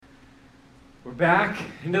We're back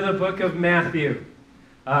into the book of Matthew.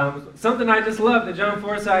 Something I just love that John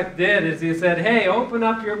Forsyth did is he said, hey, open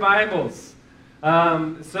up your Bibles.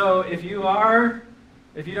 So if you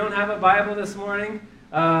don't have a Bible this morning,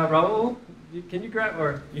 Raul, can you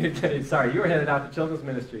grab, sorry, you were headed out to children's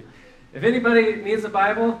ministry. If anybody needs a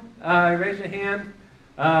Bible, raise your hand.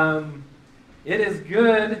 It is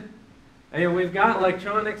good. We've got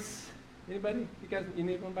electronics. Anybody? You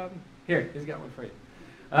need one, Bobby? Here, he's got one for you.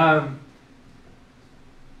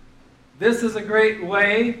 This is a great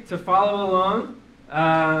way to follow along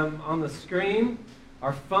on the screen.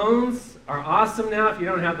 Our phones are awesome now. If you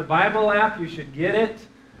don't have the Bible app, you should get it.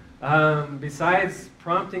 Besides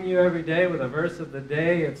prompting you every day with a verse of the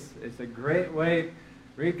day, it's a great way to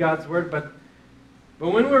read God's Word. But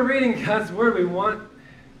when we're reading God's Word, we want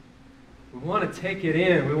to take it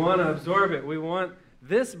in. We want to absorb it. We want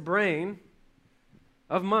this brain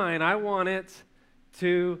of mine, I want it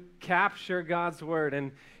to capture God's Word.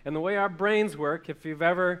 And the way our brains work, if you've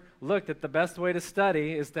ever looked at the best way to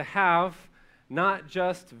study, is to have not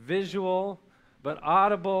just visual, but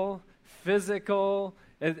audible, physical.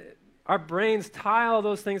 Our brains tie all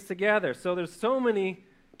those things together. So there's so many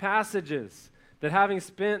passages that having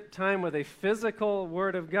spent time with a physical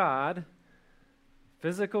Word of God,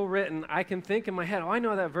 physical written, I can think in my head, I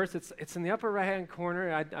know that verse, it's in the upper right-hand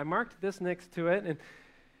corner. I marked this next to it,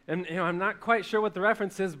 and I'm not quite sure what the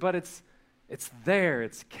reference is, but it's there.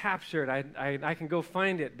 It's captured. I can go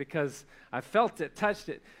find it because I felt it, touched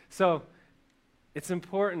it. So it's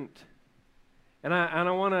important. And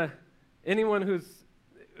I want to, anyone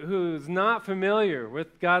who's not familiar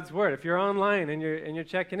with God's Word, if you're online and you're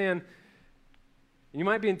checking in, you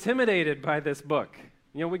might be intimidated by this book.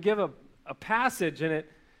 We give a passage in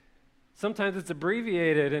it. Sometimes it's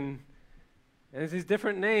abbreviated and there's these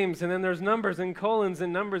different names, and then there's numbers and colons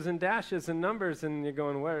and numbers and dashes and numbers, and you're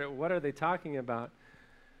going, what are they talking about?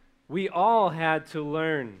 We all had to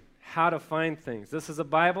learn how to find things. This is a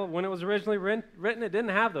Bible. When it was originally written, it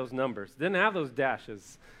didn't have those numbers, didn't have those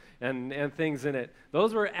dashes and things in it.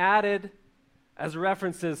 Those were added as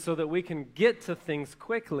references so that we can get to things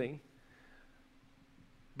quickly.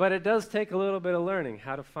 But it does take a little bit of learning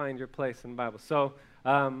how to find your place in the Bible. So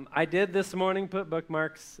I did this morning put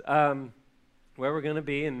bookmarks where we're going to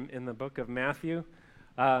be in the book of Matthew.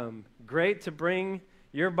 Great to bring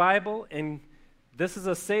your Bible, and this is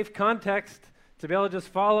a safe context to be able to just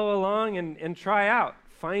follow along and try out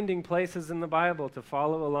finding places in the Bible to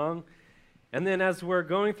follow along. And then as we're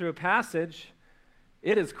going through a passage,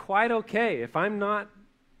 it is quite okay. If I'm not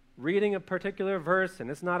reading a particular verse and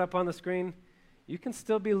it's not up on the screen, you can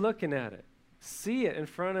still be looking at it. See it in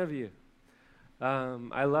front of you.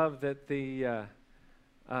 I love that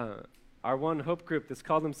our one hope group that's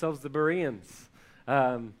called themselves the Bereans.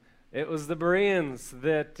 It was the Bereans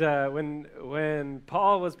that when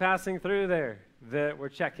Paul was passing through there that were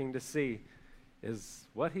checking to see, is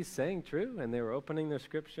what he's saying true? And they were opening their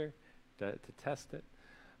scripture to test it.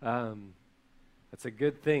 That's a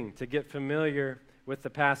good thing, to get familiar with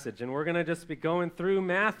the passage. And we're going to just be going through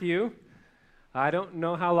Matthew. I don't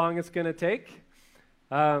know how long it's going to take.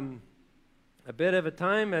 A bit of a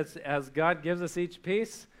time as God gives us each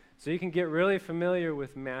piece, so you can get really familiar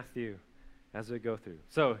with Matthew as we go through.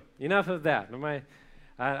 So enough of that.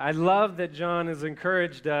 I love that John has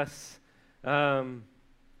encouraged us to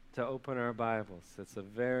open our Bibles. It's a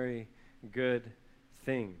very good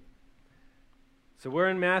thing. So we're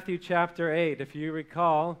in Matthew chapter 8. If you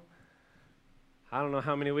recall, I don't know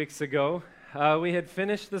how many weeks ago, we had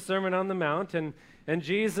finished the Sermon on the Mount, and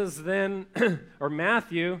Jesus then, or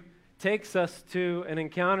Matthew, takes us to an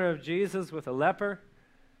encounter of Jesus with a leper.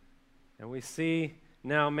 And we see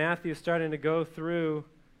now Matthew starting to go through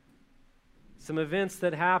some events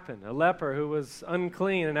that happened. A leper who was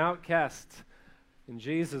unclean and outcast, and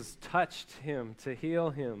Jesus touched him to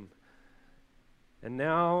heal him. And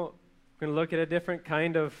now we're going to look at a different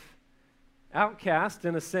kind of outcast,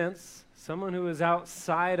 in a sense, someone who is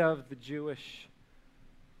outside of the Jewish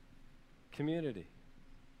community,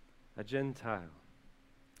 a Gentile.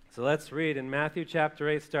 So let's read in Matthew chapter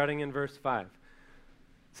 8, starting in verse 5.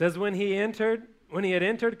 It says, when he had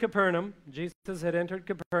entered Capernaum, Jesus had entered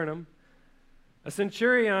Capernaum, a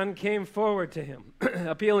centurion came forward to him,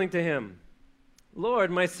 appealing to him, Lord,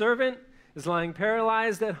 my servant is lying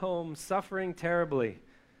paralyzed at home, suffering terribly.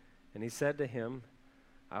 And he said to him,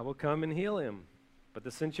 I will come and heal him. But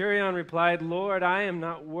the centurion replied, Lord, I am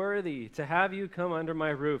not worthy to have you come under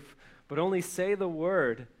my roof, but only say the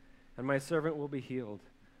word, and my servant will be healed.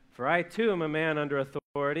 For I too am a man under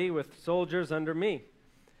authority, with soldiers under me.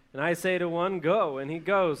 And I say to one, go, and he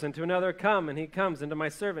goes, and to another, come, and he comes, and to my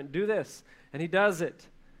servant, do this, and he does it.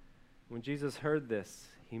 When Jesus heard this,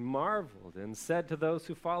 he marveled and said to those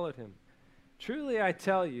who followed him, "Truly I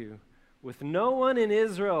tell you, with no one in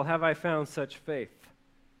Israel have I found such faith.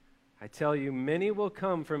 I tell you, many will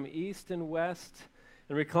come from east and west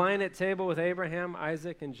and recline at table with Abraham,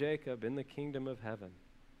 Isaac, and Jacob in the kingdom of heaven,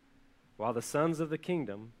 while the sons of the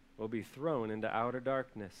kingdom will be thrown into outer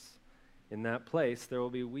darkness. In that place there will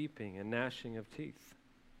be weeping and gnashing of teeth."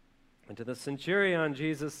 And to the centurion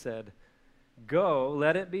Jesus said, "Go,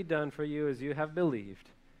 let it be done for you as you have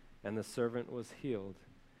believed." And the servant was healed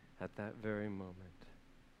at that very moment.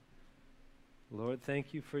 Lord,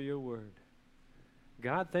 thank you for your word.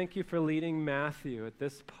 God, thank you for leading Matthew at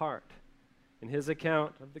this part in his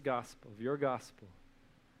account of the gospel, of your gospel,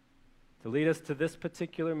 to lead us to this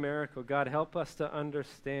particular miracle. God, help us to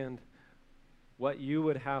understand what you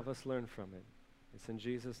would have us learn from it. It's in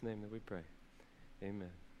Jesus' name that we pray.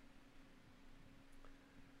 Amen.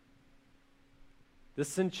 The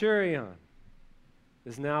centurion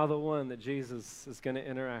is now the one that Jesus is going to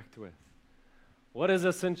interact with. What is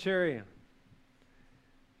a centurion?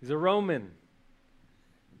 He's a Roman.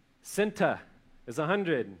 Centa is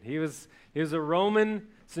 100. He was a Roman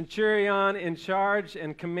centurion in charge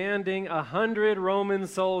and commanding 100 Roman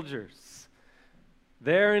soldiers.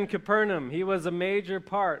 There in Capernaum, he was a major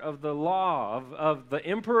part of the law of the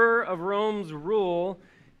emperor of Rome's rule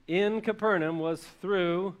in Capernaum was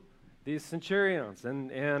through these centurions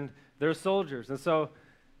and their soldiers. And so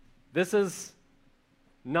this is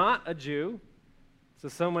not a Jew. This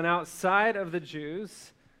is someone outside of the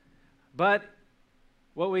Jews. But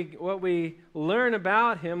what we learn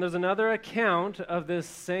about him, there's another account of this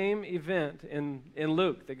same event in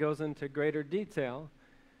Luke that goes into greater detail.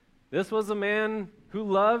 This was a man who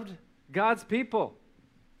loved God's people,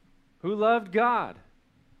 who loved God.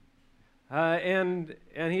 And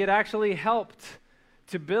he had actually helped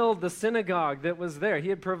to build the synagogue that was there. He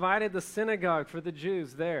had provided the synagogue for the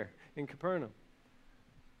Jews there in Capernaum.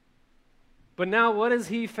 But now what is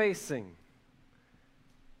he facing?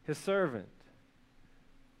 His servant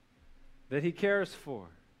that he cares for.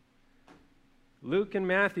 Luke and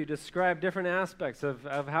Matthew describe different aspects of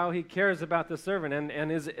how he cares about the servant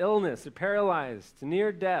and his illness, paralyzed,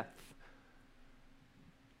 near death.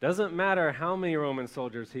 Doesn't matter how many Roman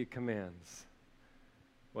soldiers he commands.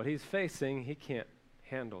 What he's facing, he can't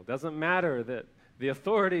handle. Doesn't matter that the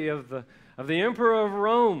authority of the emperor of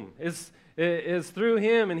Rome is through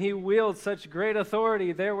him, and he wields such great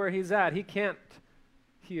authority there where he's at. He can't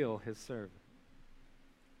heal his servant.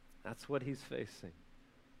 That's what he's facing.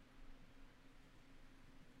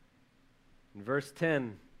 In verse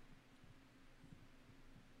 10,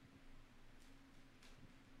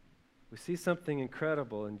 we see something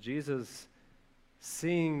incredible in Jesus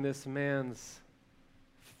seeing this man's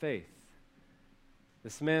faith.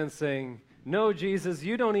 This man saying, "No, Jesus,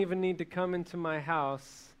 you don't even need to come into my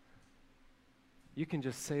house. You can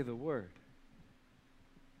just say the word."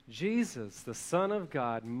 Jesus, the Son of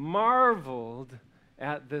God, marveled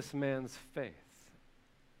at this man's faith.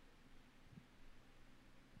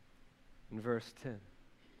 In verse 10,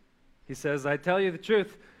 he says, "I tell you the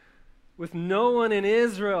truth, with no one in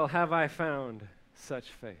Israel have I found such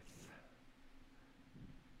faith."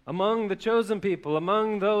 Among the chosen people,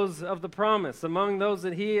 among those of the promise, among those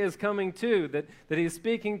that he is coming to, that he's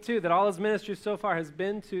speaking to, that all his ministry so far has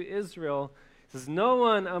been to Israel, he says, no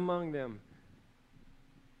one among them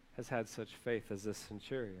has had such faith as this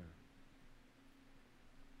centurion.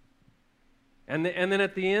 And then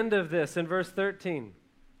at the end of this, in verse 13,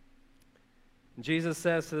 Jesus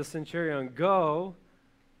says to the centurion, "Go,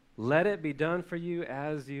 let it be done for you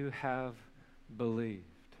as you have believed."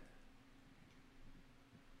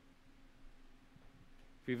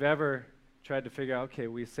 If you've ever tried to figure out, okay,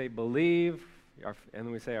 we say believe, and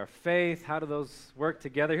then we say our faith, how do those work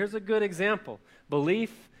together? Here's a good example.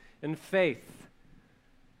 Belief and faith.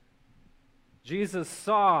 Jesus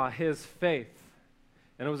saw his faith,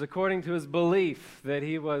 and it was according to his belief that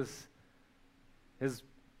his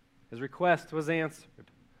request was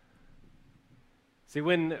answered. See,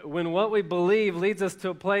 when what we believe leads us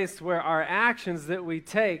to a place where our actions that we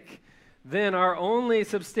take then are only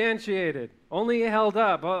substantiated, only held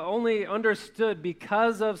up, only understood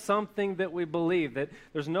because of something that we believe, that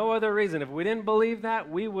there's no other reason. If we didn't believe that,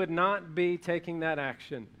 we would not be taking that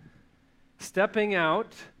action. Stepping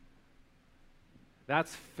out,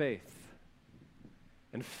 that's faith.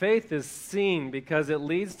 And faith is seen because it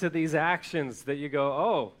leads to these actions that you go,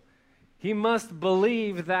 oh, he must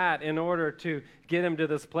believe that in order to get him to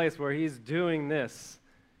this place where he's doing this.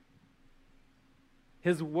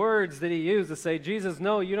 His words that he used to say, "Jesus,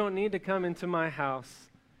 no, you don't need to come into my house.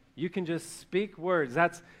 You can just speak words."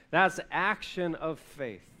 That's action of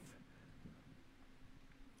faith.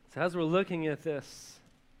 So as we're looking at this,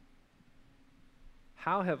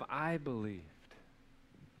 how have I believed?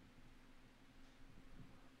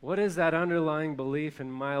 What is that underlying belief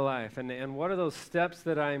in my life? And what are those steps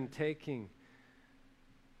that I'm taking?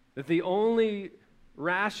 That the only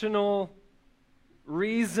rational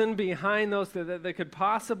reason behind those that could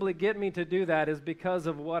possibly get me to do that is because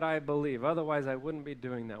of what I believe. Otherwise, I wouldn't be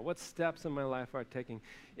doing that. What steps in my life are I taking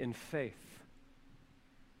in faith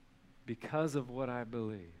because of what I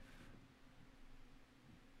believe?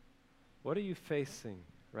 What are you facing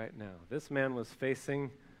right now? This man was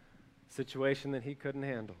facing a situation that he couldn't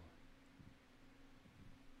handle.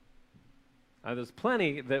 There's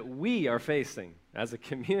plenty that we are facing as a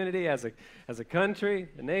community, as a country,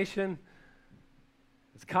 a nation,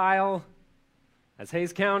 as Kyle, as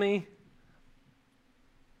Hays County.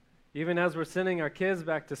 Even as we're sending our kids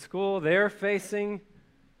back to school, they're facing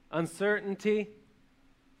uncertainty.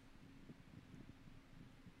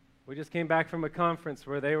 We just came back from a conference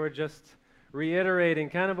where they were just reiterating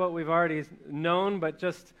kind of what we've already known, but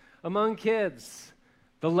just among kids.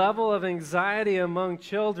 The level of anxiety among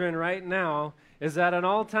children right now is at an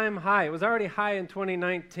all-time high. It was already high in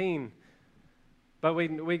 2019, but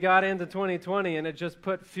we got into 2020, and it just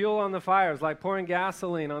put fuel on the fires, like pouring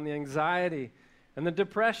gasoline on the anxiety and the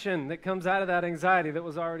depression that comes out of that anxiety that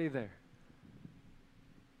was already there.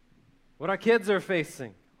 What our kids are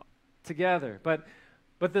facing together.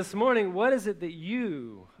 But this morning, what is it that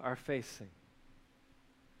you are facing?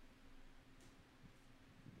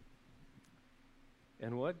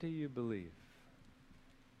 And what do you believe?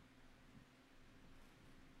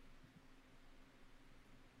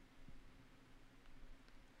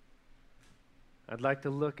 I'd like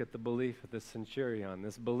to look at the belief of the centurion,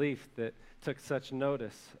 this belief that took such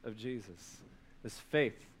notice of Jesus, this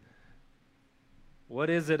faith.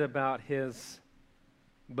 What is it about his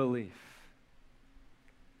belief?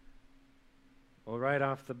 Well, right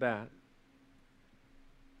off the bat,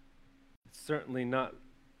 it's certainly not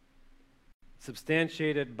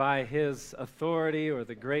substantiated by his authority or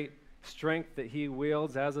the great strength that he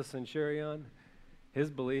wields as a centurion. His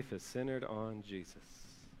belief is centered on Jesus.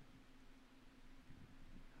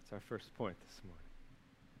 That's our first point this morning.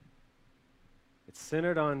 It's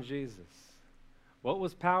centered on Jesus. What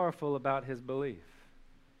was powerful about his belief?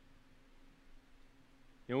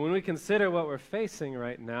 You know, when we consider what we're facing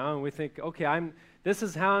right now and we think, okay, this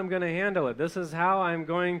is how I'm going to handle it. This is how I'm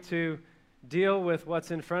going to deal with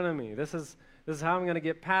what's in front of me. This is how I'm going to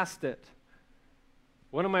get past it.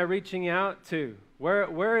 What am I reaching out to?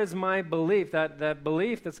 Where is my belief? That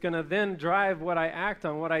belief that's going to then drive what I act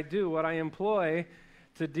on, what I do, what I employ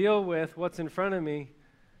to deal with what's in front of me.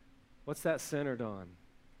 What's that centered on?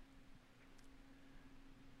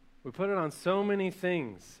 We put it on so many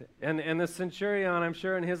things. And the centurion, I'm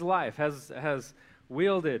sure, in his life has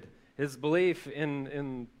wielded his belief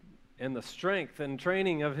in the strength and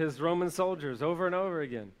training of his Roman soldiers over and over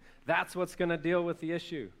again. That's what's going to deal with the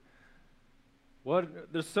issue.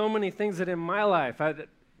 There's so many things that in my life,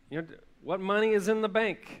 what money is in the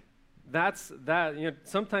bank?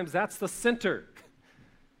 Sometimes that's the center.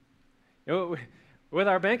 With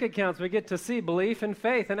our bank accounts, we get to see belief and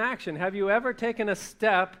faith and action. Have you ever taken a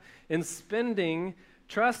step in spending,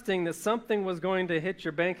 trusting that something was going to hit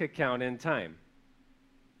your bank account in time?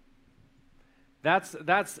 That's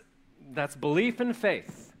belief and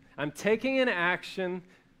faith. I'm taking an action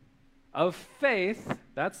of faith,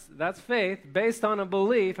 that's faith, based on a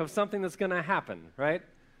belief of something that's going to happen, right?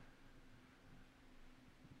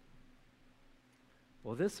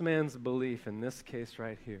 Well, this man's belief in this case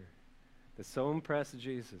right here that so impressed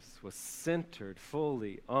Jesus was centered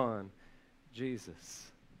fully on Jesus.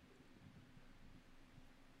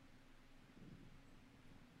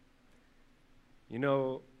 You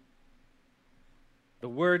know, the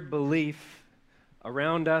word belief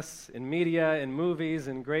around us in media, in movies,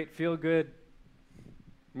 in great feel-good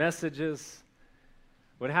messages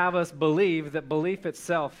would have us believe that belief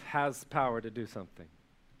itself has power to do something.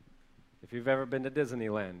 If you've ever been to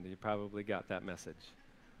Disneyland, you probably got that message.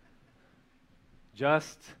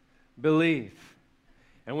 Just believe.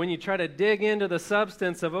 And when you try to dig into the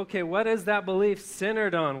substance of, okay, what is that belief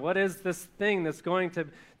centered on? What is this thing that's going to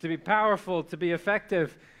be powerful, to be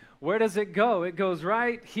effective? Where does it go? It goes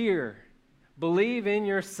right here. Believe in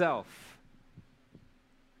yourself.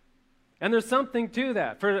 And there's something to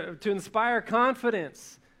that, to inspire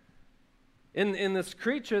confidence in this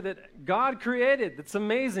creature that God created, that's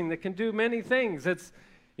amazing, that can do many things. It's,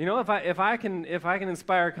 you know, if I can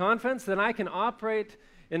inspire confidence, then I can operate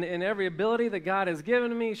in every ability that God has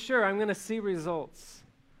given me. Sure, I'm going to see results.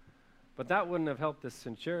 But that wouldn't have helped this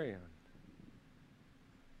centurion.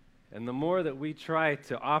 And the more that we try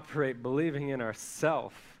to operate believing in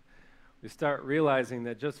ourselves, we start realizing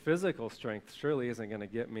that just physical strength surely isn't going to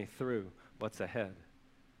get me through what's ahead.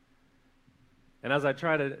 And as I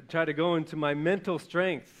try to go into my mental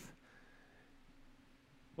strength,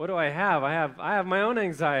 what do I have? I have my own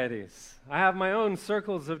anxieties. I have my own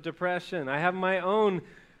circles of depression. I have my own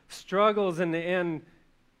struggles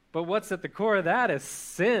but what's at the core of that is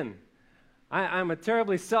sin. I'm a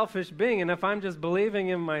terribly selfish being, and if I'm just believing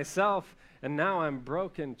in myself and now I'm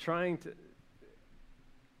broken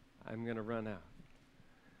I'm going to run out.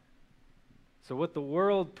 So what the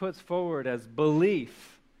world puts forward as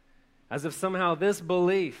belief, as if somehow this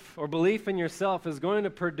belief or belief in yourself is going to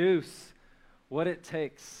produce what it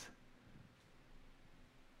takes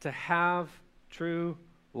to have true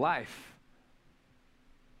life.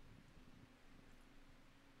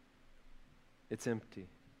 It's empty.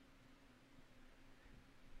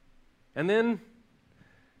 And then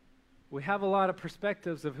we have a lot of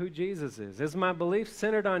perspectives of who Jesus is. Is my belief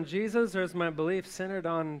centered on Jesus, or is my belief centered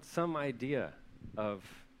on some idea of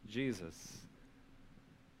Jesus?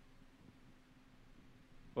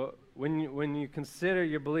 Well, when you consider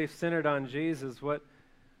your belief centered on Jesus,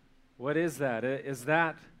 what is that? Is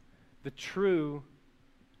that the true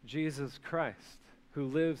Jesus Christ who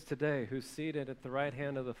lives today, who's seated at the right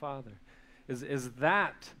hand of the Father? Is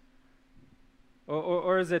that,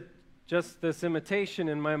 or is it just this imitation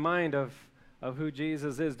in my mind of who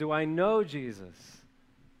Jesus is? Do I know Jesus?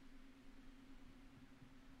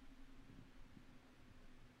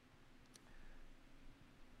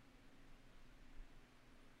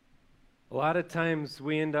 A lot of times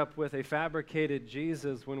we end up with a fabricated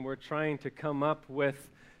Jesus when we're trying to come up with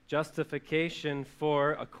justification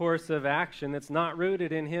for a course of action that's not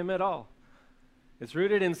rooted in Him at all. It's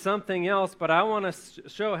rooted in something else, but I want to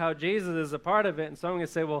show how Jesus is a part of it. And so I'm going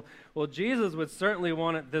to say, well, Jesus would certainly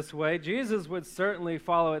want it this way. Jesus would certainly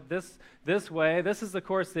follow it this way. This is the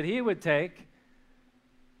course that He would take.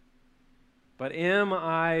 But am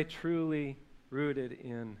I truly rooted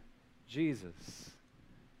in Jesus?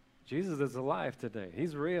 Jesus is alive today.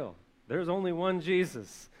 He's real. There's only one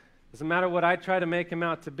Jesus. Doesn't matter what I try to make Him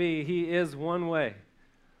out to be, He is one way.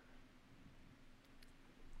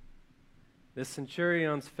 This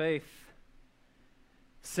centurion's faith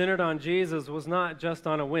centered on Jesus was not just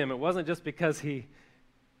on a whim. It wasn't just because he'd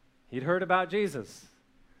heard about Jesus.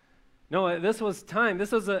 No, this was time.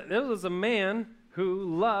 This was a man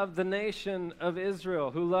who loved the nation of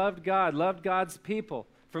Israel, who loved God, loved God's people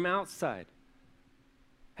from outside,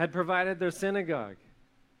 had provided their synagogue.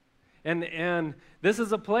 And this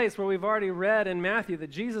is a place where we've already read in Matthew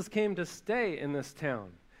that Jesus came to stay in this town.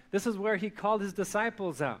 This is where He called His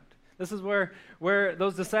disciples out. This is where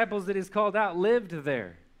those disciples that He's called out lived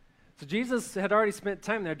there. So Jesus had already spent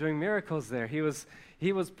time there doing miracles there. He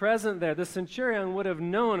was present there. The centurion would have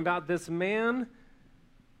known about this man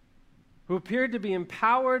who appeared to be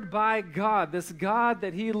empowered by God, this God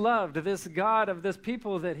that he loved, this God of this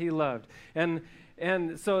people that he loved.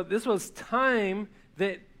 And so this was time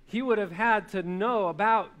that he would have had to know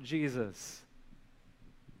about Jesus.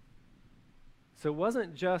 So it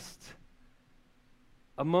wasn't just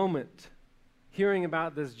a moment hearing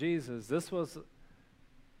about this Jesus. This was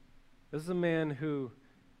a man who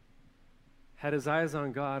had his eyes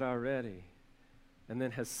on God already and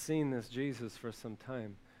then has seen this Jesus for some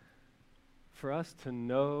time. For us to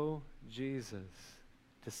know Jesus,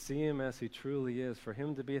 to see Him as He truly is, for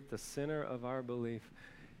Him to be at the center of our belief,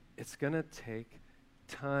 it's going to take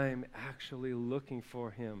time actually looking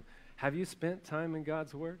for Him. Have you spent time in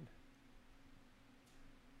God's Word?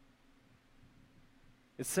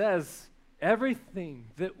 It says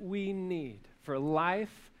everything that we need for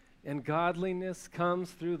life and godliness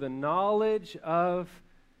comes through the knowledge of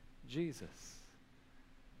Jesus.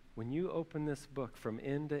 When you open this book from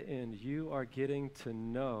end to end, you are getting to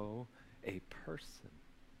know a person,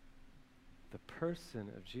 the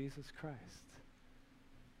person of Jesus Christ.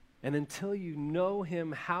 And until you know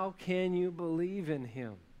Him, how can you believe in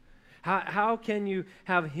Him? How can you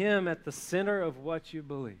have Him at the center of what you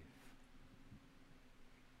believe?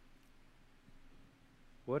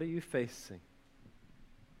 What are you facing?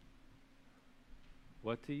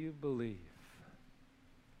 What do you believe?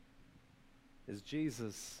 Is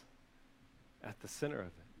Jesus at the center of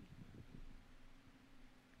it?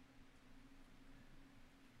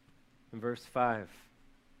 In verse 5,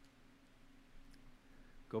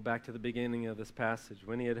 go back to the beginning of this passage.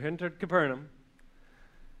 When he had entered Capernaum,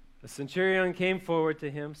 the centurion came forward to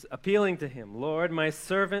him, appealing to him, "Lord, my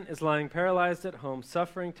servant is lying paralyzed at home,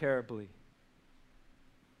 suffering terribly."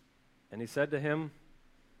 And he said to him,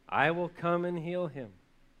 "I will come and heal him."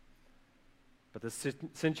 But the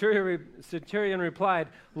centurion replied,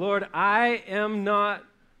 Lord, I am not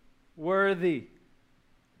worthy.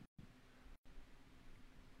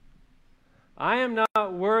 I am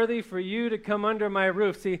not worthy for you to come under my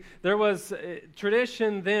roof. See, there was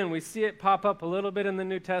tradition then, we see it pop up a little bit in the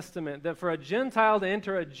New Testament, that for a Gentile to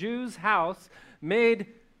enter a Jew's house made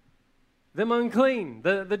them unclean,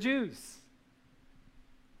 the Jews.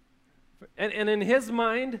 And in his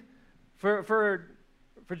mind, for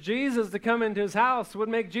Jesus to come into his house would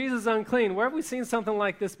make Jesus unclean. Where have we seen something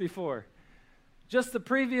like this before? Just the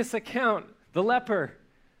previous account, the leper.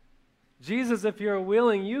 Jesus, if you're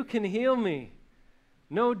willing, you can heal me.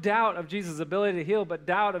 No doubt of Jesus' ability to heal, but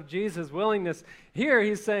doubt of Jesus' willingness. Here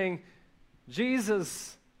he's saying,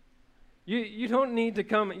 Jesus, you don't need to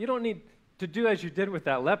come, you don't need to do as you did with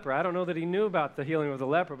that leper. I don't know that he knew about the healing of the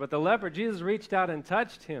leper, but the leper, Jesus reached out and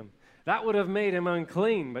touched him. That would have made him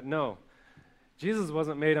unclean, but no. Jesus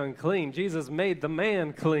wasn't made unclean. Jesus made the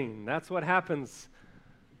man clean. That's what happens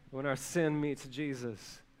when our sin meets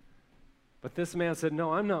Jesus. But this man said,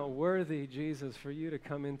 no, I'm not worthy, Jesus, for you to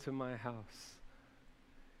come into my house.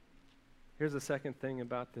 Here's the second thing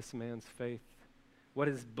about this man's faith. What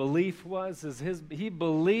his belief was, is he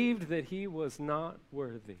believed that he was not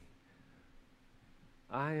worthy.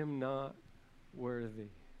 I am not worthy.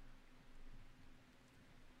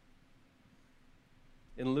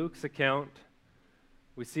 In Luke's account,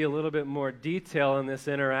 we see a little bit more detail in this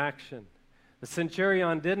interaction. The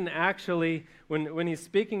centurion didn't actually, when he's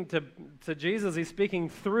speaking to Jesus, he's speaking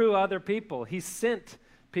through other people. He sent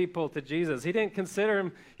people to Jesus. He didn't consider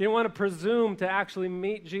him, he didn't want to presume to actually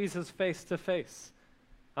meet Jesus face to face.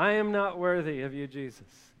 I am not worthy of you, Jesus.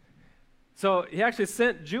 So he actually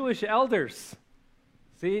sent Jewish elders.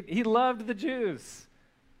 See, he loved the Jews.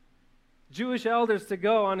 Jewish elders to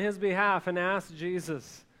go on his behalf and ask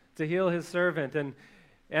Jesus to heal his servant.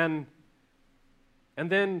 And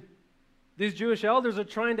then these Jewish elders are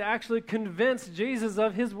trying to actually convince Jesus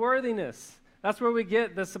of his worthiness. That's where we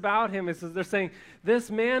get this about him. They're saying, this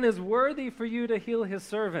man is worthy for you to heal his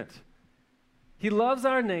servant. He loves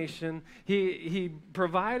our nation. He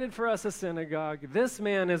provided for us a synagogue. This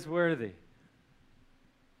man is worthy.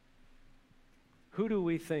 Who do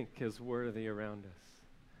we think is worthy around us?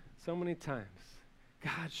 So many times.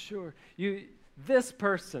 God, sure. This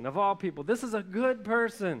person, of all people, this is a good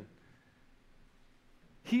person.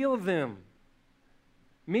 Heal them.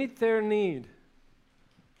 Meet their need.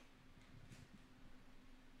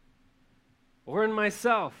 Or in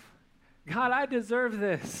myself, God, I deserve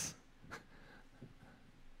this.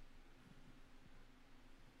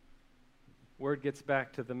 Word gets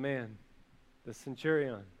back to the man, the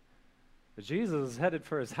centurion, that Jesus is headed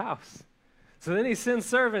for his house. So then he sends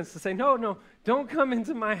servants to say, no, don't come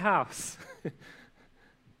into my house.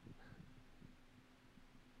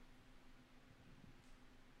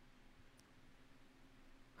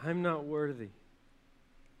 I'm not worthy.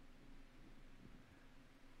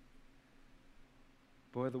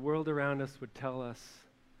 Boy, the world around us would tell us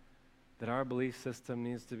that our belief system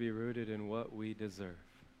needs to be rooted in what we deserve,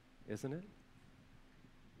 isn't it?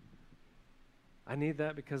 I need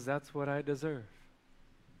that because that's what I deserve.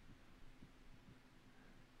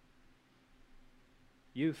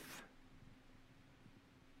 Youth.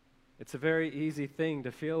 It's a very easy thing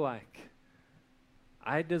to feel like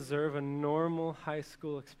I deserve a normal high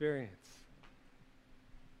school experience.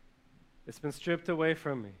 It's been stripped away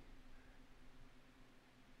from me.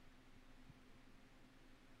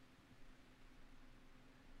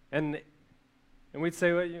 And we'd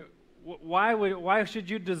say, why should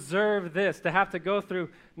you deserve this, to have to go through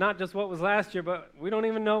not just what was last year, but we don't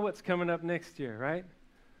even know what's coming up next year, right?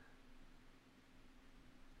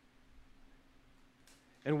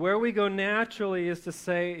 And where we go naturally is to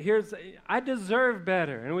say, I deserve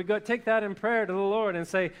better. And we go take that in prayer to the Lord and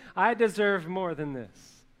say, I deserve more than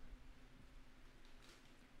this.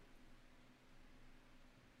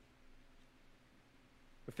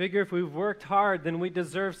 We figure if we've worked hard, then we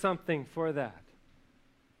deserve something for that.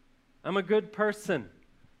 I'm a good person.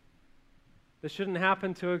 This shouldn't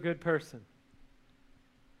happen to a good person.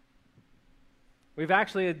 We've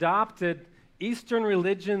actually adopted Eastern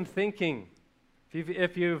religion thinking.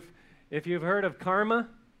 If you've heard of karma,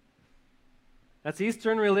 that's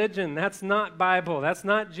Eastern religion. That's not Bible. That's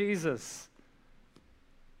not Jesus.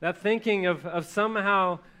 That thinking of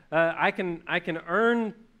somehow I can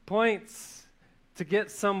earn points to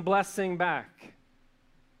get some blessing back.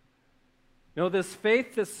 You know, this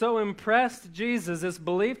faith that so impressed Jesus, this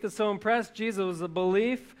belief that so impressed Jesus was a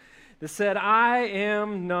belief that said, I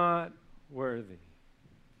am not worthy.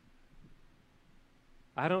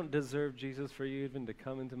 I don't deserve, Jesus, for you even to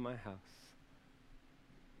come into my house.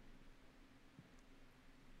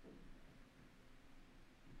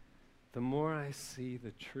 the more I see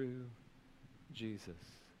the true Jesus,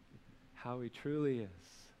 how he truly is.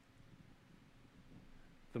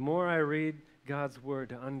 The more I read God's word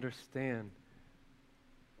to understand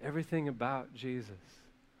everything about Jesus,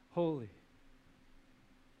 holy,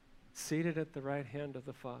 seated at the right hand of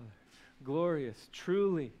the Father, glorious,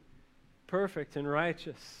 truly perfect and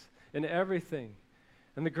righteous in everything,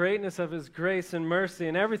 and the greatness of his grace and mercy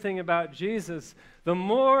and everything about Jesus, the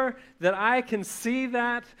more that I can see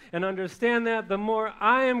that and understand that, the more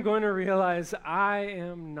I am going to realize I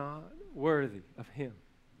am not worthy of him.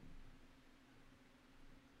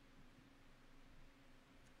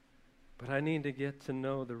 But I need to get to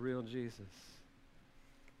know the real Jesus.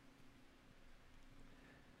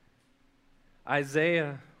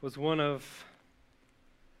 Isaiah was one of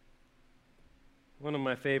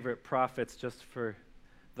my favorite prophets just for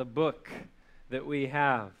the book that we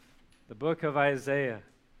have, the book of Isaiah.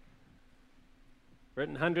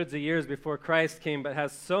 Written hundreds of years before Christ came, but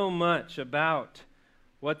has so much about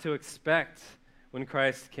what to expect when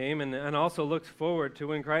Christ came, and also looks forward to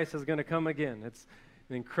when Christ is going to come again. It's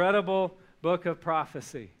an incredible book of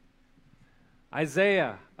prophecy.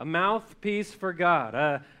 Isaiah, a mouthpiece for God,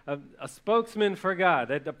 a spokesman for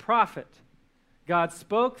God, a prophet. God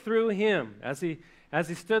spoke through him as he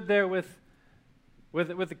stood there with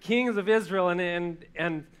the kings of Israel,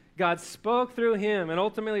 and God spoke through him. And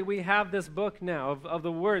ultimately we have this book now of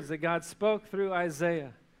the words that God spoke through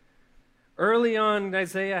Isaiah. Early on,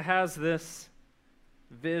 Isaiah has this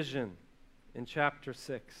vision in chapter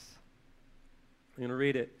 6. I'm going to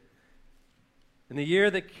read it. In the year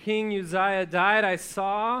that King Uzziah died, I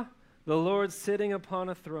saw the Lord sitting upon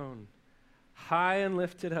a throne, high and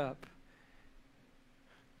lifted up,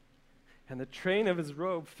 and the train of his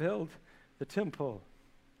robe filled the temple.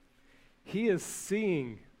 He is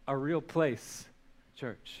seeing a real place,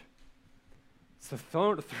 church. It's the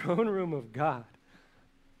throne room of God.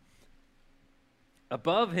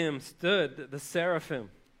 Above him stood the seraphim.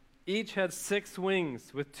 Each had 6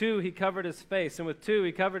 wings. With 2 he covered his face, and with 2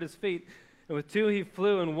 he covered his feet, and with 2 he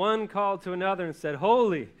flew, and one called to another and said,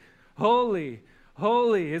 Holy, holy,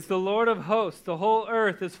 holy is the Lord of hosts. The whole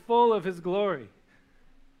earth is full of his glory.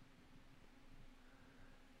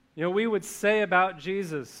 You know, we would say about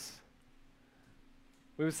Jesus,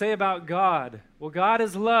 we would say about God, well, God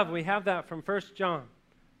is love. We have that from 1 John.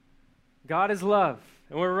 God is love,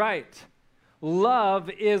 and we're right. Love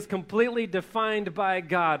is completely defined by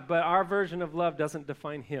God, but our version of love doesn't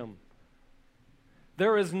define him.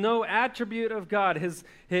 There is no attribute of God, his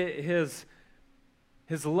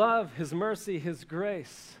love, his mercy, his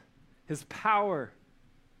grace, his power,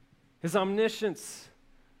 his omniscience,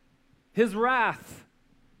 his wrath,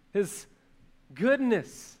 his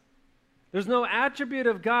goodness. There's no attribute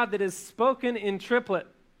of God that is spoken in triplet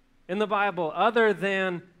in the Bible other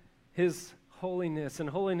than his holiness. And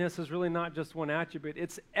holiness is really not just one attribute.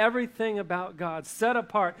 It's everything about God, set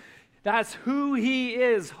apart. That's who he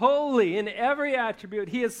is, holy in every attribute.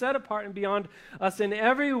 He is set apart and beyond us in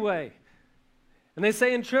every way. And they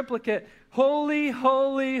say in triplicate, holy,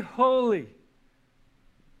 holy, holy.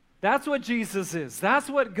 That's what Jesus is. That's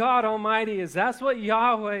what God Almighty is. That's what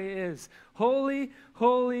Yahweh is. Holy,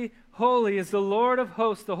 holy, holy is the Lord of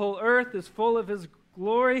hosts. The whole earth is full of his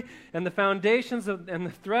glory, and the foundations and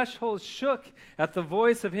the thresholds shook at the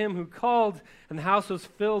voice of him who called, and the house was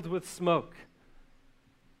filled with smoke.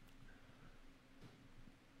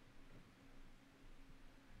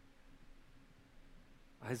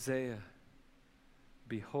 Isaiah,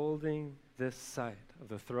 beholding this sight of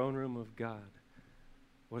the throne room of God,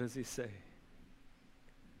 what does he say?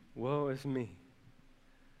 Woe is me,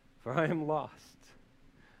 for I am lost.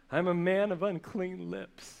 I am a man of unclean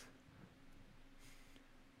lips.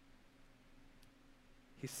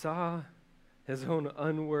 He saw his own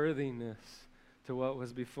unworthiness to what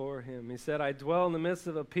was before him. He said, I dwell in the midst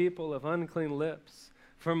of a people of unclean lips,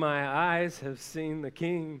 for my eyes have seen the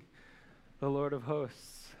King, the Lord of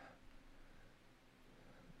hosts.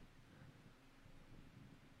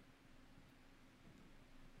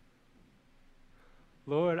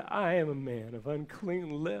 Lord, I am a man of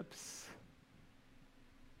unclean lips.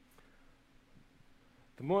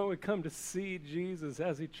 The more we come to see Jesus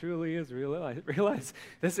as he truly is, realize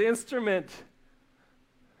this instrument,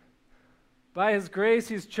 by his grace,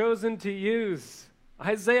 he's chosen to use.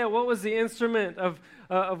 Isaiah, what was the instrument of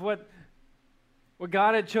what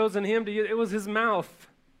God had chosen him to use? It was his mouth.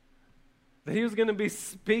 That he was going to be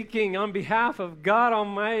speaking on behalf of God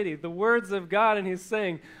Almighty, the words of God, and he's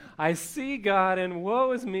saying, I see God, and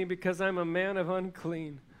woe is me because I'm a man of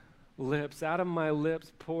unclean lips. Out of my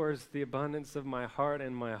lips pours the abundance of my heart,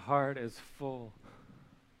 and my heart is full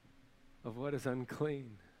of what is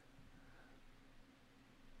unclean.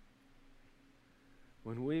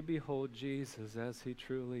 when we behold Jesus as he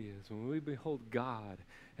truly is, when we behold God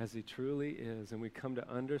as he truly is, and we come to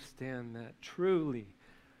understand that truly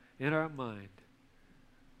in our mind,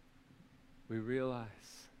 we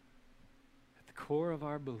realize at the core of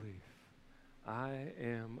our belief, I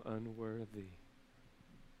am unworthy.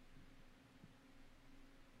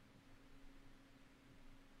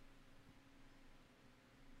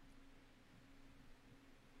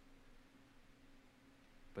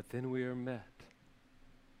 But then we are met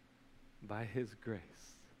by his grace,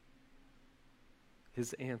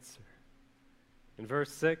 his answer. In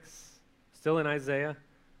verse 6, still in Isaiah,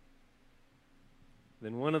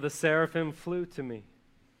 then one of the seraphim flew to me,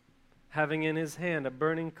 having in his hand a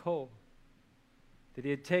burning coal that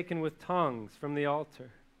he had taken with tongs from the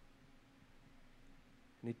altar.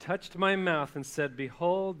 And he touched my mouth and said,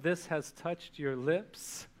 "Behold, this has touched your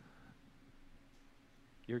lips.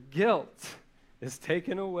 Your guilt is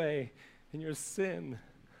taken away, and your sin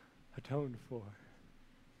atoned for."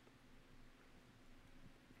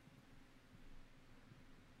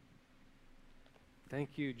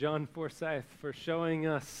 Thank you, John Forsyth, for showing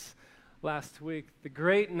us last week the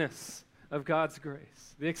greatness of God's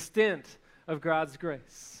grace, the extent of God's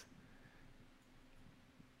grace.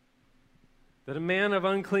 That a man of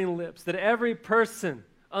unclean lips, that every person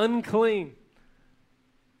unclean,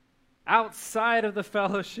 outside of the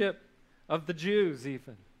fellowship of the Jews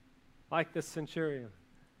even, like this centurion,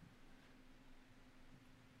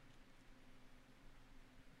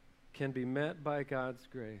 can be met by God's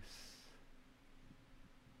grace.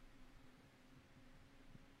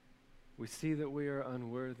 We see that we are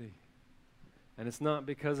unworthy. And it's not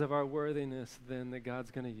because of our worthiness then that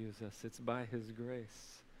God's going to use us. It's by his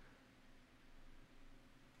grace.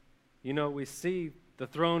 You know, we see the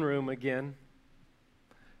throne room again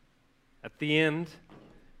at the end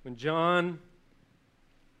when John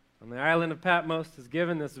on the island of Patmos is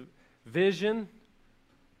given this vision.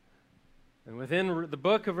 And within the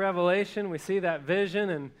book of Revelation, we see that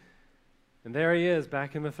vision, and there he is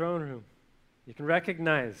back in the throne room. You can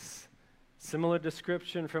recognize similar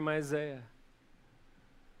description from Isaiah.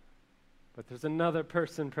 But there's another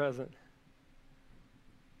person present.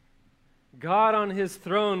 God on his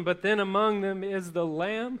throne, but then among them is the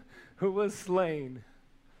Lamb who was slain.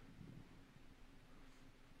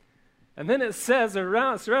 And then it says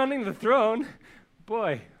surrounding the throne,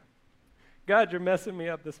 boy, God, you're messing me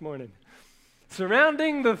up this morning.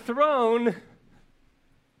 Surrounding the throne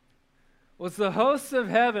was the hosts of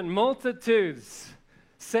heaven, multitudes,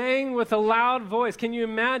 saying with a loud voice. Can you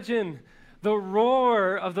imagine the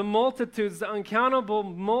roar of the multitudes, the uncountable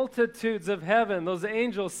multitudes of heaven, those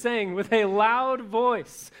angels saying with a loud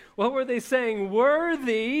voice? What were they saying?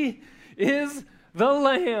 Worthy is the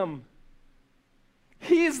Lamb.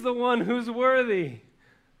 He's the one who's worthy.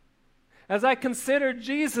 As I consider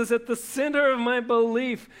Jesus at the center of my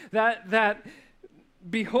belief, that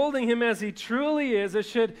beholding him as he truly is, it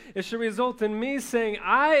should result in me saying,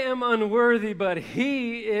 I am unworthy, but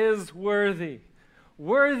he is worthy.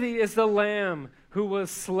 Worthy is the Lamb who was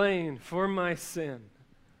slain for my sin.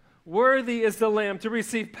 Worthy is the Lamb to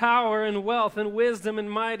receive power and wealth and wisdom and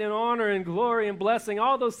might and honor and glory and blessing,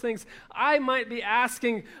 all those things I might be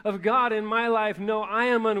asking of God in my life. No, I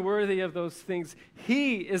am unworthy of those things.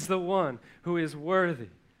 He is the one who is worthy.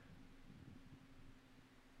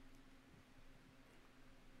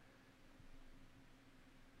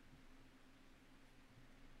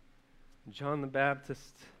 John the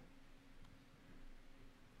Baptist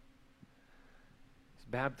is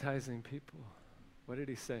baptizing people. What did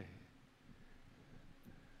he say?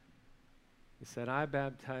 He said, I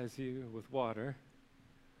baptize you with water,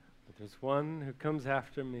 but there's one who comes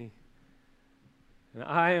after me, and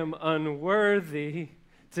I am unworthy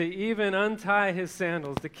to even untie his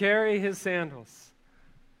sandals, to carry his sandals.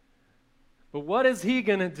 But what is he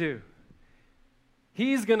going to do?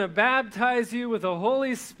 He's going to baptize you with the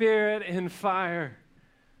Holy Spirit and fire.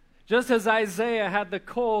 Just as Isaiah had the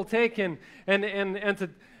coal taken and to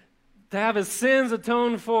have his sins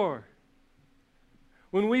atoned for.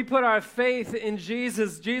 When we put our faith in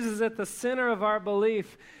Jesus, Jesus at the center of our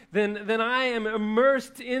belief, then I am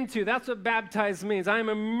immersed into, that's what baptized means. I am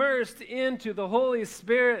immersed into the Holy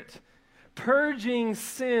Spirit, purging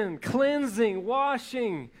sin, cleansing,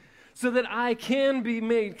 washing, so that I can be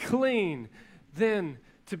made clean, then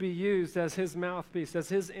to be used as his mouthpiece, as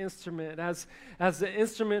his instrument, as the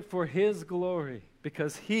instrument for his glory,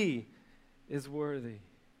 because he is worthy.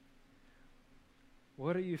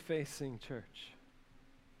 What are you facing, church?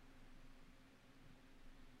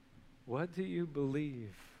 What do you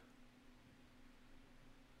believe?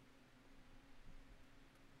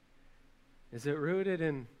 Is it rooted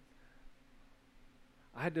in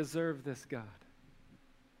I deserve this, God.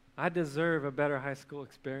 I deserve a better high school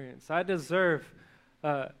experience. I deserve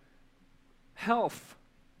health.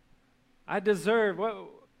 I deserve,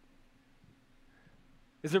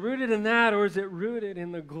 is it rooted in that, or is it rooted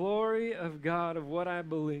in the glory of God, of what I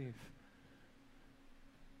believe?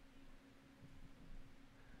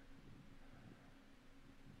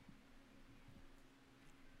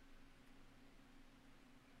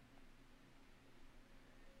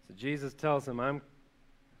 So Jesus tells him,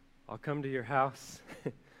 I'll come to your house,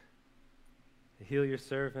 heal your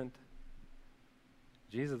servant.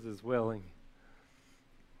 Jesus is willing.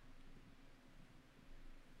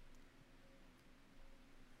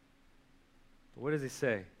 But what does he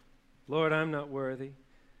say? Lord, I'm not worthy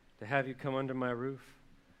to have you come under my roof,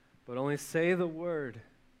 but only say the word,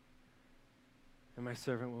 and my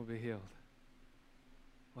servant will be healed.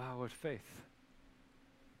 Wow, what faith.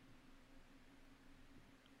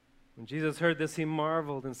 When Jesus heard this, he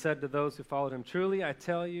marveled and said to those who followed him, truly, I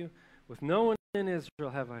tell you, with no one in Israel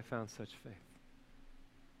have I found such faith.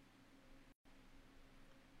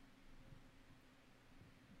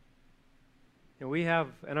 And we have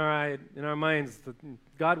in our minds,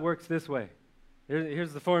 God works this way.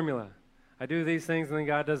 Here's the formula. I do these things and then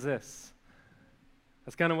God does this.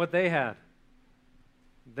 That's kind of what they had.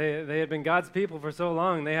 They had been God's people for so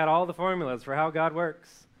long, they had all the formulas for how God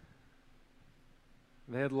works.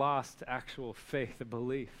 They had lost actual faith, a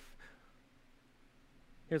belief.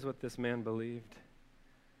 Here's what this man believed.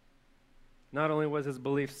 Not only was his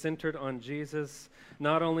belief centered on Jesus,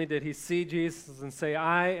 not only did he see Jesus and say,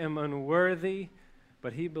 I am unworthy,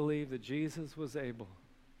 but he believed that Jesus was able.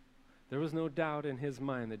 There was no doubt in his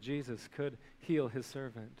mind that Jesus could heal his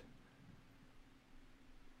servant.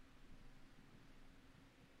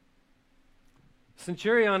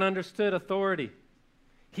 Centurion understood authority.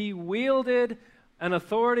 He wielded an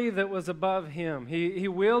authority that was above him. He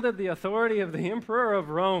wielded the authority of the emperor of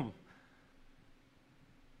Rome.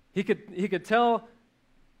 He could tell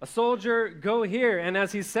a soldier, go here. And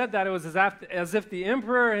as he said that, it was as if the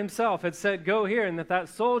emperor himself had said, go here. And that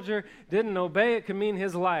soldier didn't obey, it could mean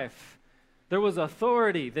his life. There was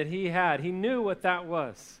authority that he had. He knew what that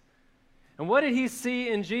was. And what did he see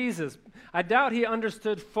in Jesus? I doubt he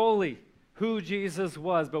understood fully who Jesus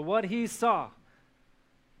was. But what he saw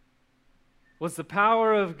was the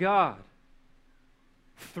power of God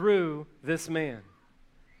through this man.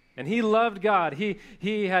 And he loved God.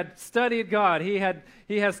 He had studied God. He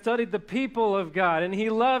had studied the people of God, and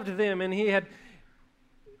he loved them, and he had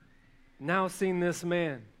now seen this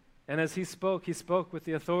man. And as he spoke with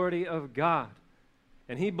the authority of God.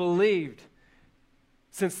 And he believed,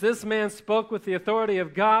 since this man spoke with the authority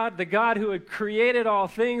of God, the God who had created all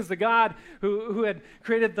things, the God who had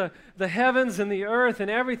created the heavens and the earth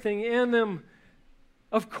and everything in them,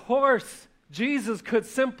 of course, Jesus could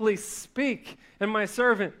simply speak and my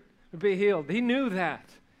servant would be healed. He knew that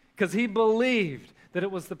because he believed that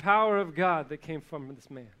it was the power of God that came from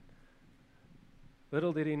this man.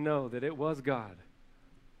 Little did he know that it was God,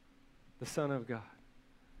 the Son of God.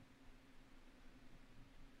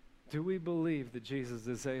 Do we believe that Jesus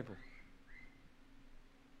is able?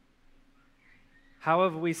 How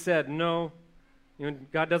have we said, no,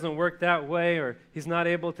 God doesn't work that way, or he's not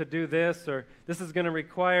able to do this, or this is going to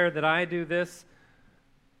require that I do this?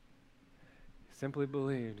 He simply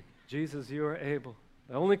believed, Jesus, you are able.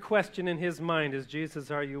 The only question in his mind is,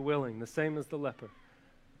 Jesus, are you willing? The same as the leper.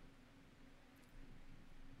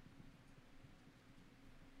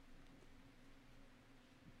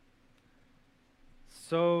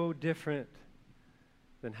 So different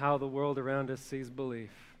than how the world around us sees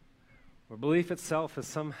belief, where belief itself is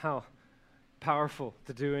somehow powerful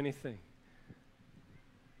to do anything.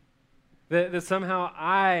 That somehow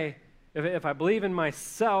if I believe in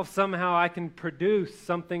myself, somehow I can produce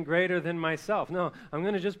something greater than myself. No, I'm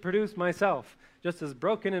going to just produce myself, just as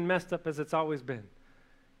broken and messed up as it's always been.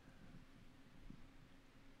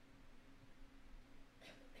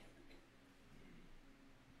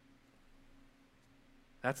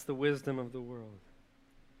 That's the wisdom of the world.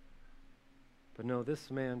 But no,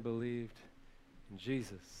 this man believed in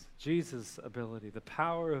Jesus. Jesus' ability, the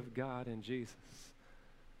power of God in Jesus.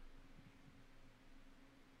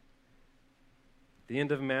 At the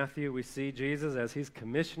end of Matthew, we see Jesus as he's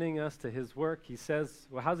commissioning us to his work. He says,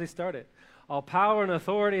 well, how's he start it? All power and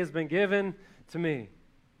authority has been given to me.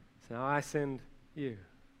 So now I send you.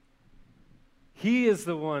 He is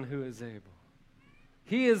the one who is able.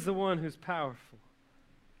 He is the one who's powerful.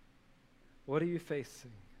 What are you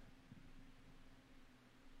facing?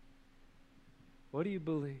 What do you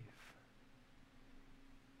believe?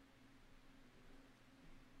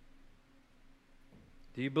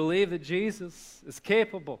 Do you believe that Jesus is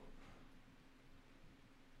capable?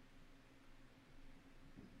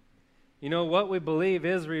 You know, what we believe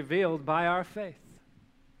is revealed by our faith.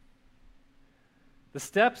 The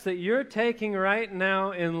steps that you're taking right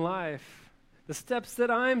now in life, the steps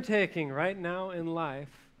that I'm taking right now in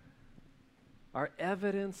life, are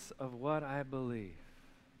evidence of what I believe.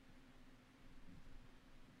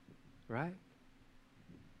 Right?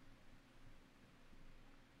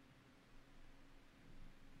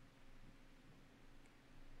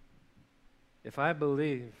 If I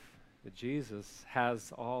believe that Jesus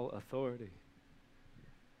has all authority,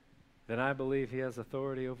 then I believe he has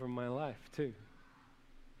authority over my life too.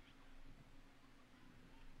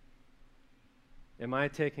 Am I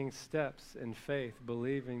taking steps in faith,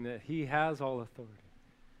 believing that he has all authority?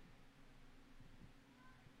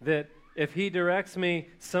 That if he directs me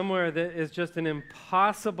somewhere that is just an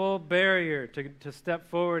impossible barrier to step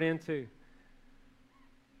forward into,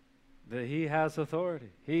 that he has authority.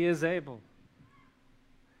 He is able.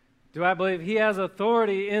 Do I believe he has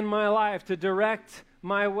authority in my life to direct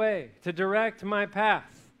my way, to direct my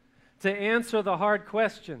path, to answer the hard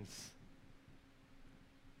questions?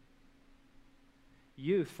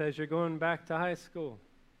 Youth, as you're going back to high school,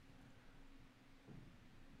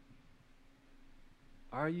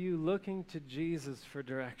 are you looking to Jesus for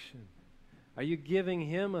direction? Are you giving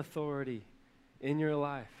him authority in your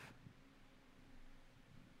life?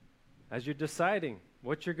 As you're deciding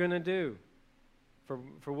what you're going to do,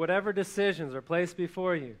 for whatever decisions are placed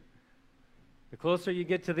before you. The closer you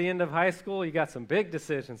get to the end of high school, you got some big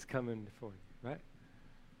decisions coming before you, right?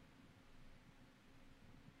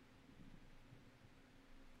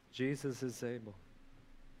 Jesus is able.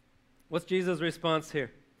 What's Jesus' response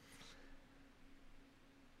here?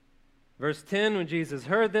 Verse 10, when Jesus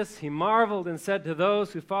heard this, he marveled and said to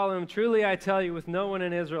those who follow him, "Truly I tell you, with no one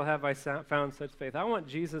in Israel have I found such faith." I want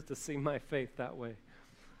Jesus to see my faith that way.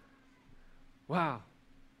 Wow.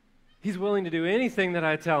 He's willing to do anything that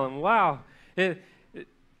I tell him. Wow.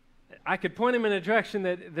 I could point him in a direction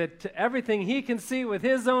that everything he can see with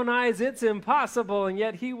his own eyes, it's impossible, and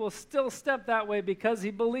yet he will still step that way because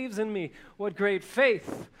he believes in me. What great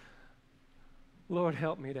faith. Lord,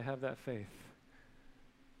 help me to have that faith.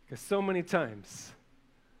 Because so many times,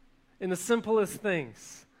 in the simplest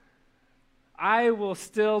things, I will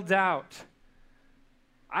still doubt.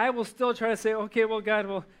 I will still try to say, okay, well, God,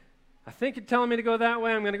 well, I think you're telling me to go that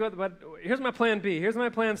way. I'm going to go, but here's my plan B. Here's my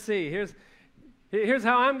plan C. Here's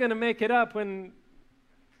how I'm going to make it up. When,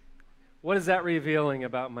 what is that revealing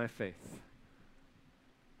about my faith?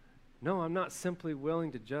 No, I'm not simply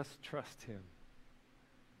willing to just trust him.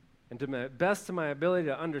 And to the best of my ability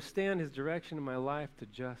to understand his direction in my life, to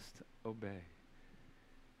just obey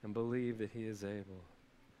and believe that he is able.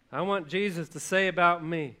 I want Jesus to say about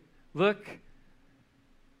me, look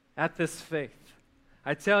at this faith.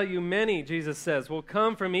 I tell you, many, Jesus says, will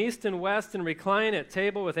come from east and west and recline at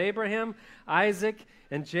table with Abraham, Isaac,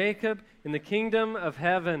 and Jacob in the kingdom of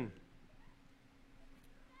heaven,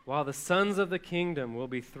 while the sons of the kingdom will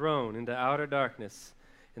be thrown into outer darkness.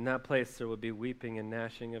 In that place there will be weeping and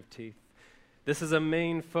gnashing of teeth. This is a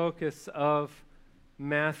main focus of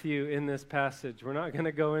Matthew in this passage. We're not going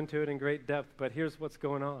to go into it in great depth, but here's what's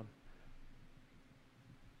going on.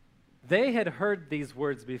 They had heard these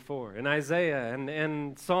words before in Isaiah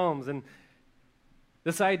and Psalms, and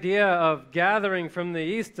this idea of gathering from the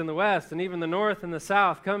east and the west and even the north and the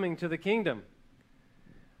south coming to the kingdom.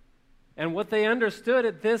 And what they understood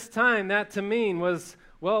at this time that to mean was,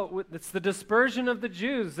 well, it's the dispersion of the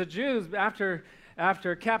Jews. The Jews, after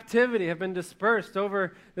captivity, have been dispersed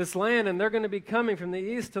over this land, and they're going to be coming from the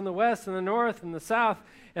east and the west and the north and the south,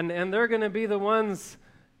 and they're going to be the ones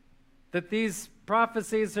that these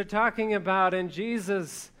prophecies are talking about. And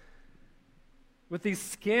Jesus, with these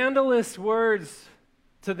scandalous words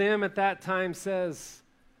to them at that time, says,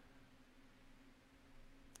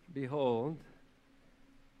 "Behold,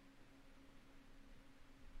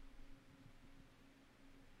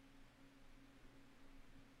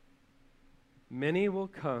 many will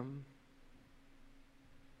come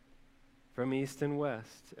from east and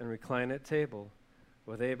west and recline at table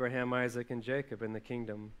with Abraham, Isaac, and Jacob in the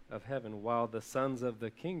kingdom of heaven, while the sons of the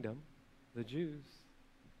kingdom, the Jews,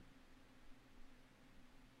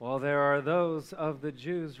 while there are those of the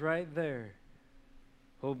Jews right there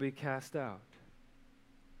who will be cast out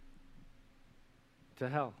to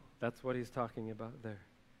hell." That's what he's talking about there.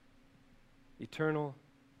 Eternal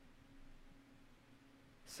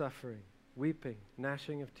suffering, weeping,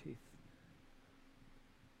 gnashing of teeth.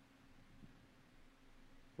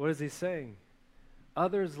 What is he saying?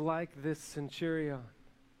 Others like this centurion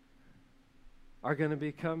are going to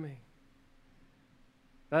be coming.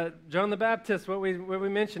 John the Baptist, what we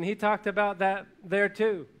mentioned, he talked about that there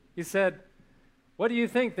too. He said, what do you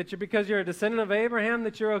think, that because you're a descendant of Abraham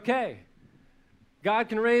that you're okay? God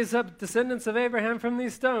can raise up descendants of Abraham from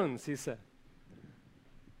these stones, he said.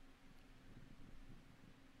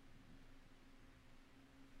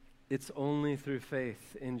 It's only through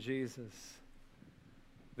faith in Jesus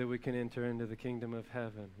that we can enter into the kingdom of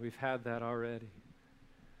heaven. We've had that already.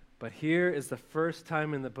 But here is the first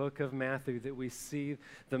time in the book of Matthew that we see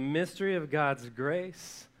the mystery of God's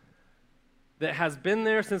grace that has been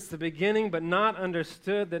there since the beginning but not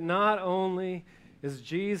understood, that not only is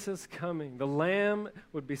Jesus coming, the Lamb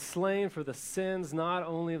would be slain for the sins not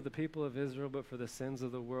only of the people of Israel but for the sins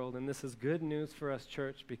of the world. And this is good news for us,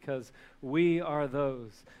 church, because we are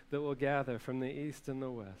those that will gather from the east and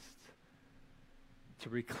the west to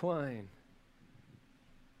recline.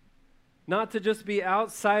 Not to just be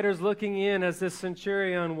outsiders looking in as this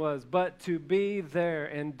centurion was, but to be there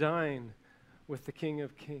and dine with the King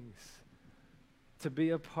of Kings. To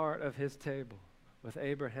be a part of his table with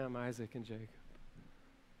Abraham, Isaac, and Jacob.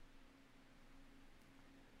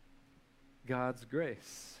 God's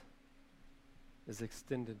grace is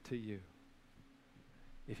extended to you.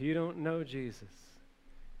 If you don't know Jesus,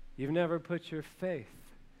 you've never put your faith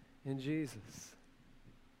in Jesus,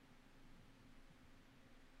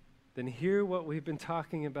 then hear what we've been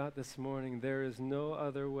talking about this morning. There is no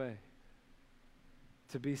other way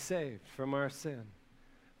to be saved from our sin.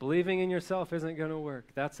 Believing in yourself isn't going to work.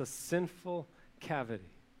 That's a sinful cavity.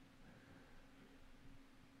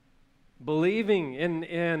 Believing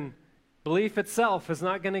in belief itself is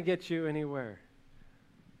not going to get you anywhere.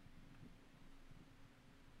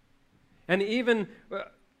 And even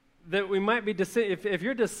that we might be, if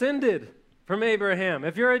you're descended from Abraham,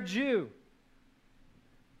 if you're a Jew,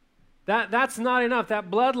 that's not enough. That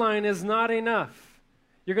bloodline is not enough.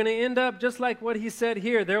 You're going to end up just like what he said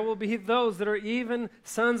here. There will be those that are even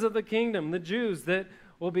sons of the kingdom, the Jews, that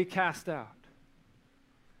will be cast out.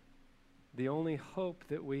 The only hope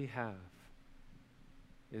that we have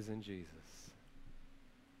is in Jesus.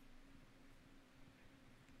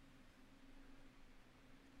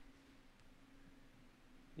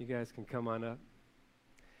 You guys can come on up.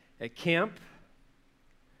 At camp,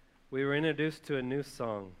 we were introduced to a new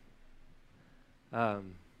song. I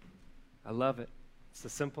love it. It's a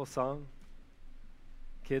simple song.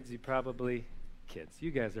 Kids, you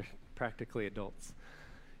guys are practically adults.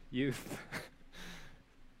 Youth,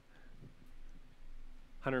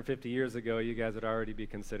 150 years ago, you guys would already be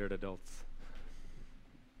considered adults.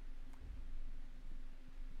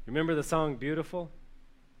 Remember the song Beautiful?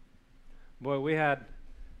 Boy, we had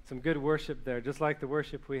some good worship there, just like the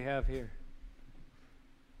worship we have here.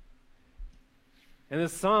 And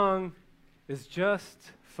this song is just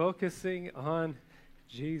focusing on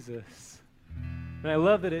Jesus. And I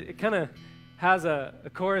love that it kind of has a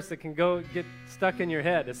chorus that can get stuck in your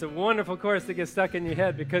head. It's a wonderful chorus that gets stuck in your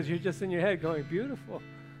head because you're just in your head going, beautiful.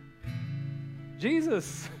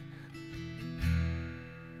 Jesus.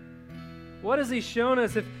 What has he shown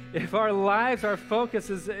us if our lives, our focus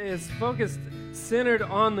is focused, centered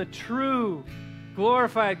on the true,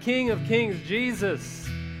 glorified King of Kings, Jesus,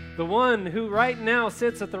 the one who right now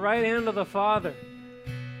sits at the right hand of the Father.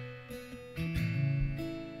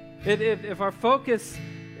 If our focus,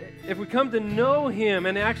 if we come to know him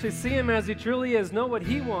and actually see him as he truly is, know what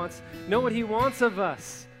he wants of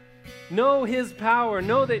us, know his power,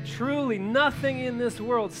 know that truly nothing in this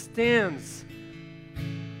world stands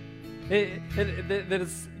that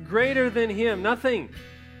is greater than him, nothing.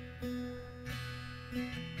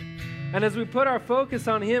 And as we put our focus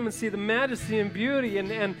on him and see the majesty and beauty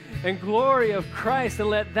and glory of Christ, and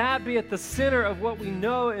let that be at the center of what we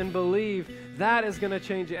know and believe, that is going to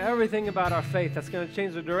change everything about our faith. That's going to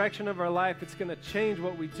change the direction of our life. It's going to change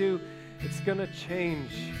what we do. It's going to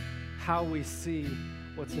change how we see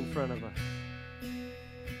what's in front of us.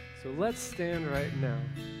 So let's stand right now.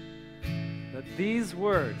 Let these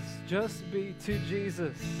words just be to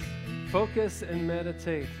Jesus. Focus and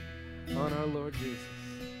meditate on our Lord Jesus.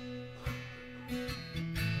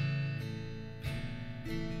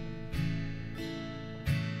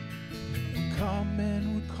 Come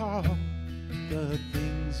and recall the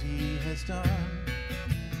things he has done.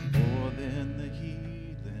 More than the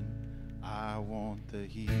healing, I want the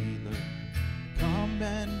healer. Come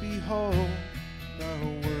and behold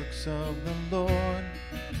the works of the Lord.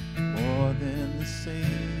 More than the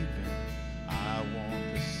saving, I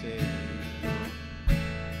want the Savior.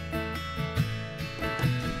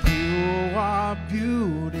 You are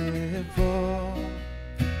beautiful.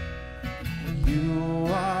 You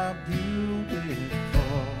are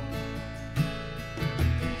beautiful.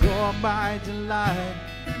 You're my delight,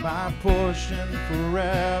 my portion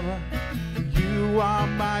forever. You are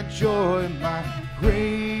my joy, my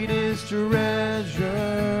greatest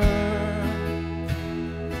treasure.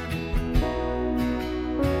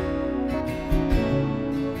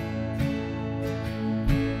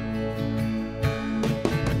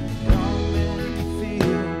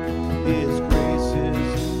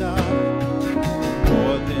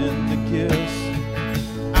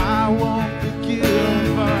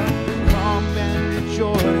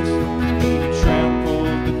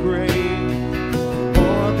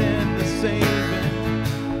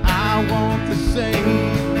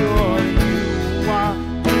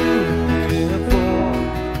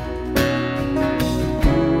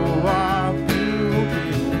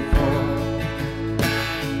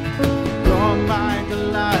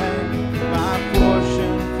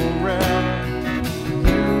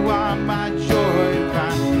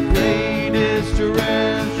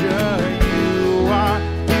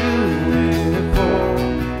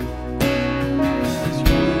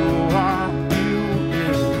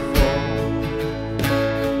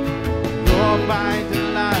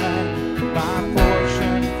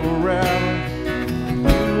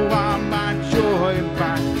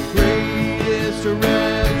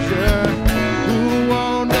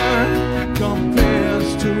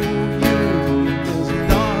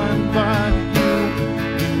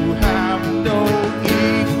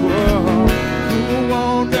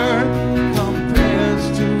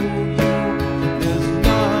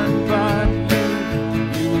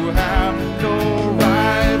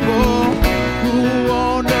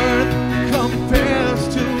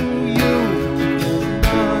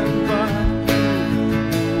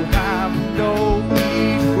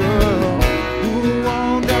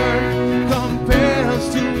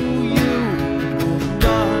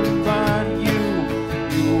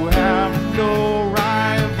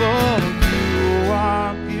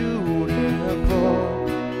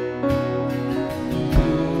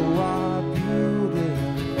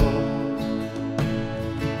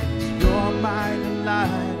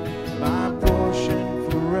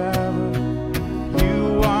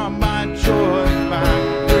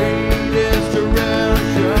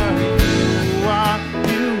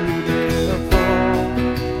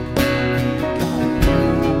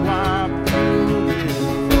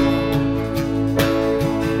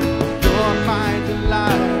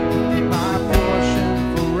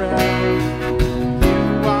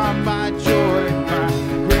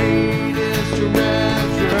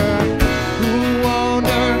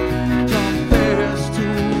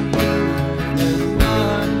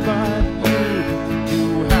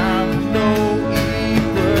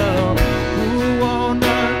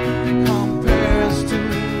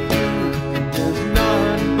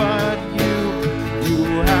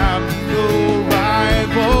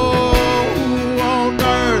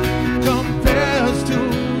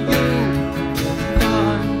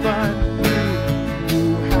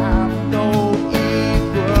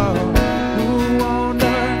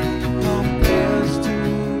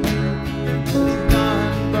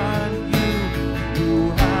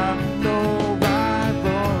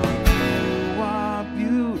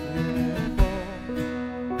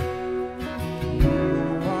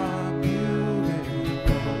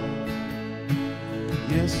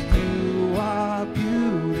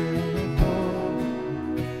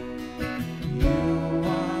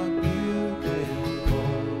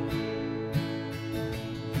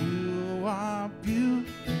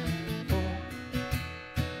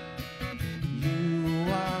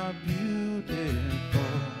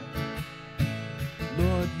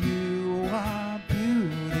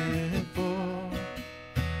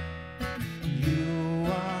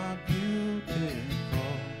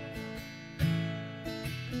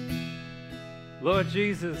 Lord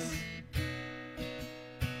Jesus,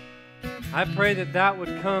 I pray that that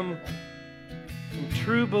would come from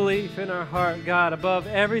true belief in our heart, God, above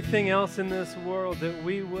everything else in this world, that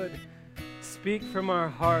we would speak from our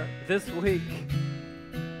heart this week.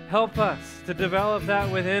 Help us to develop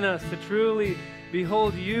that within us, to truly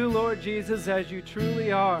behold you, Lord Jesus, as you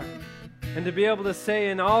truly are, and to be able to say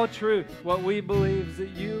in all truth what we believe is that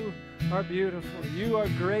you are beautiful, you are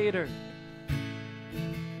greater,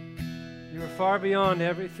 you are far beyond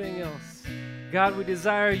everything else. God, we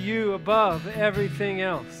desire you above everything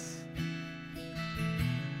else.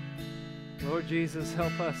 Lord Jesus,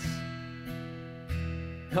 help us.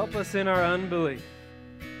 Help us in our unbelief.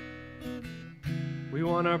 We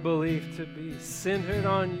want our belief to be centered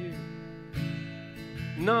on you.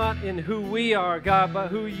 Not in who we are, God, but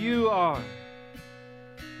who you are.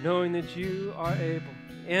 Knowing that you are able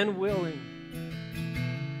and willing.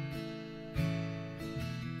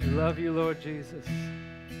 We love you, Lord Jesus.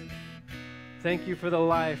 Thank you for the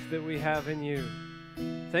life that we have in you.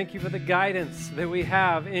 Thank you for the guidance that we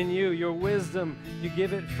have in you, your wisdom. You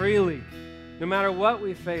give it freely. No matter what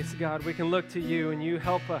we face, God, we can look to you and you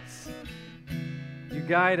help us. You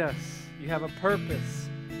guide us. You have a purpose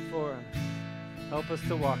for us. Help us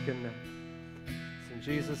to walk in that. It's in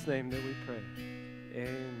Jesus' name that we pray.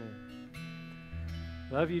 Amen.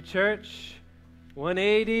 Love you, church.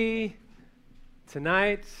 180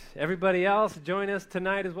 tonight. Everybody else, join us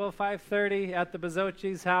tonight as well, 5:30 at the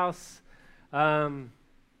Bazocchi's house.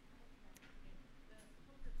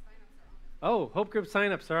 Hope group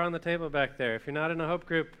signups are on the table back there. If you're not in a hope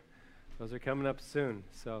group, those are coming up soon.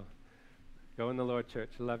 So go in the Lord, church.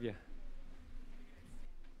 I love you.